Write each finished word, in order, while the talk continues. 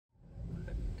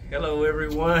Hello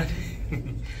everyone.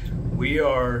 We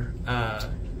are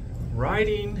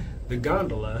riding the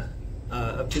gondola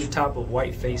up to the top of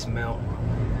Whiteface Mountain,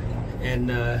 and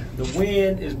the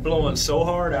wind is blowing so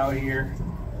hard out here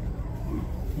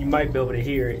you might be able to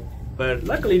hear it, but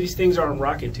luckily these things aren't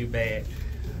rocking too bad.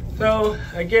 So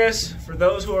I guess for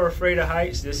those who are afraid of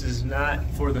heights, this is not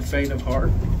for the faint of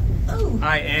heart. Oh.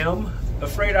 I am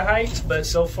afraid of heights, but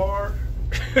so far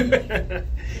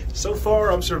so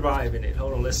far I'm surviving it.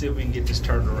 Hold on, let's see if we can get this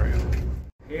turned around.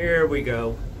 Here we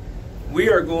go. We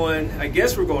are going, I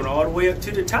guess we're going all the way up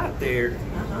to the top there.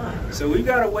 So we've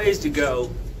got a ways to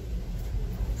go.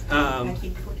 Yeah,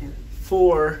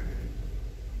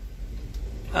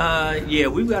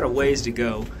 we've got a ways to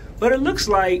go. But it looks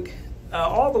like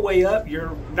all the way up,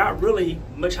 you're not really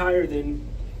much higher than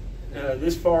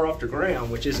this far off the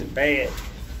ground, which isn't bad.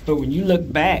 But when you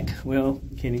look back, well,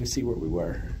 you can't even see where we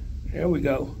were. There we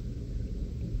go.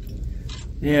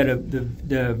 Yeah,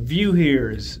 the view here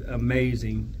is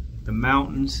amazing. The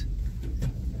mountains,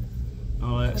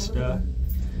 all that stuff.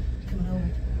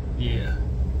 Yeah.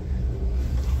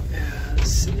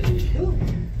 Let's see.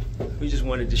 We just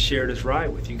wanted to share this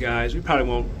ride with you guys. We probably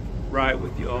won't ride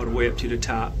with you all the way up to the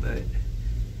top, but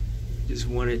just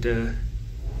wanted to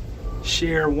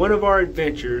share one of our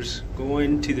adventures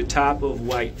going to the top of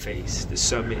Whiteface, the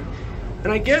summit.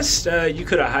 And I guess you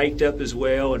could have hiked up as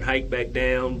well and hiked back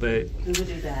down, but who would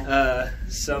do that?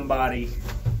 Somebody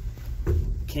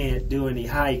can't do any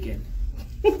hiking.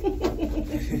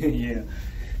 Yeah.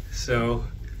 So,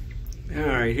 all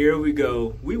right, here we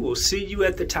go. We will see you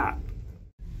at the top.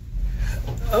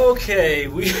 Okay,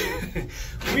 we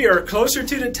are closer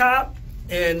to the top.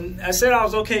 And I said I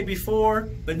was okay before,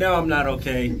 but now I'm not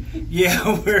okay.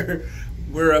 Yeah,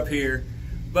 we're up here,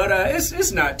 but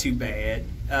it's not too bad.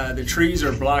 The trees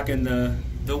are blocking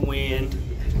the wind.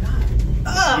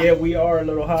 Yeah, we are a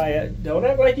little high. Don't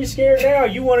act like you're scared now.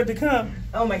 You wanted to come.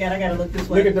 Oh my God, I gotta look this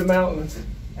way. Look at the mountains.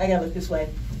 I gotta look this way.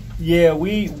 Yeah,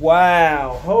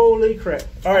 wow, holy crap.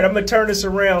 All right, I'm gonna turn this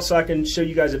around so I can show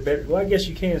you guys a better, well, I guess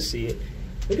you can see it.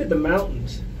 Look at the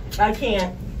mountains. I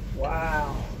can't.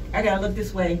 Wow. I gotta look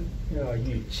this way. Oh,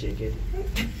 you chicken.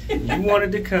 You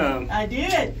wanted to come. I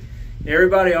did.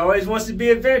 Everybody always wants to be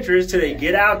adventurous till they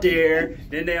get out there,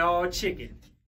 then they all chicken.